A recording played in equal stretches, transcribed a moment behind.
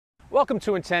Welcome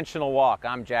to Intentional Walk.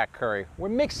 I'm Jack Curry. We're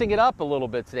mixing it up a little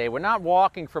bit today. We're not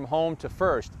walking from home to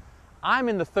first. I'm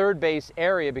in the third base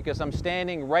area because I'm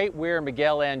standing right where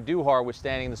Miguel Andujar was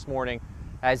standing this morning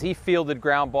as he fielded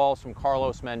ground balls from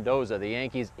Carlos Mendoza, the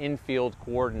Yankees infield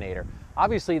coordinator.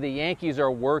 Obviously, the Yankees are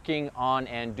working on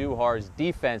Andujar's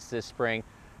defense this spring,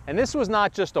 and this was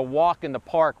not just a walk in the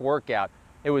park workout.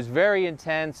 It was very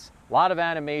intense, a lot of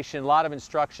animation, a lot of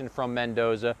instruction from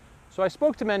Mendoza. So I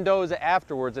spoke to Mendoza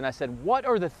afterwards and I said, what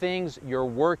are the things you're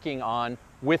working on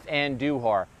with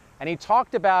Andujar? And he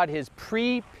talked about his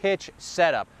pre-pitch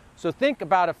setup. So think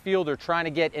about a fielder trying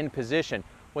to get in position.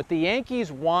 What the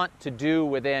Yankees want to do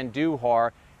with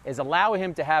Andujar is allow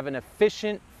him to have an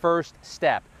efficient first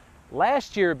step.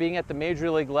 Last year, being at the major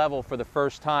league level for the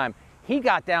first time, he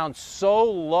got down so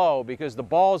low because the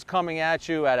ball is coming at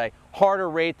you at a harder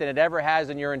rate than it ever has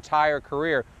in your entire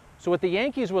career. So what the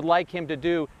Yankees would like him to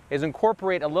do is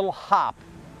incorporate a little hop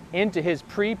into his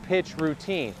pre-pitch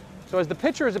routine. So as the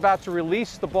pitcher is about to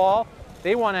release the ball,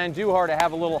 they want Andujar to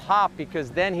have a little hop because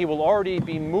then he will already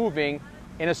be moving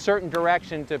in a certain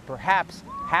direction to perhaps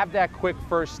have that quick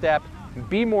first step,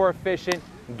 be more efficient,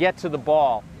 get to the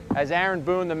ball. As Aaron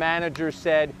Boone, the manager,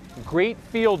 said, great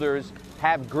fielders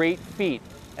have great feet,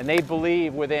 and they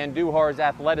believe with Andujar's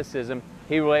athleticism,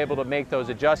 he will be able to make those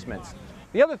adjustments.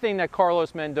 The other thing that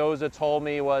Carlos Mendoza told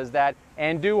me was that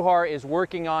Andujar is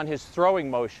working on his throwing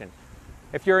motion.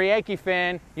 If you're a Yankee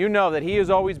fan, you know that he has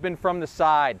always been from the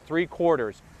side,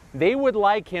 three-quarters. They would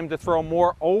like him to throw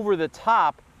more over the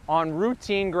top on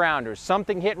routine grounders.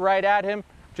 Something hit right at him,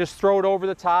 just throw it over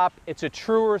the top. It's a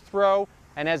truer throw,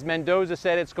 and as Mendoza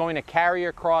said, it's going to carry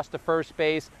across to first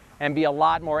base and be a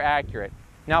lot more accurate.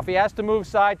 Now, if he has to move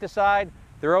side to side,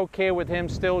 they're okay with him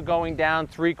still going down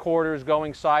three-quarters,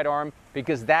 going sidearm,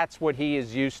 because that's what he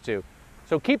is used to.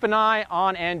 So keep an eye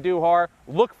on Andujar.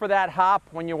 Look for that hop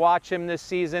when you watch him this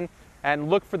season, and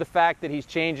look for the fact that he's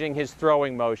changing his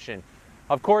throwing motion.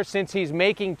 Of course, since he's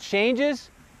making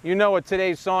changes, you know what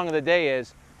today's song of the day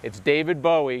is. It's David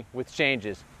Bowie with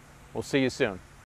Changes. We'll see you soon.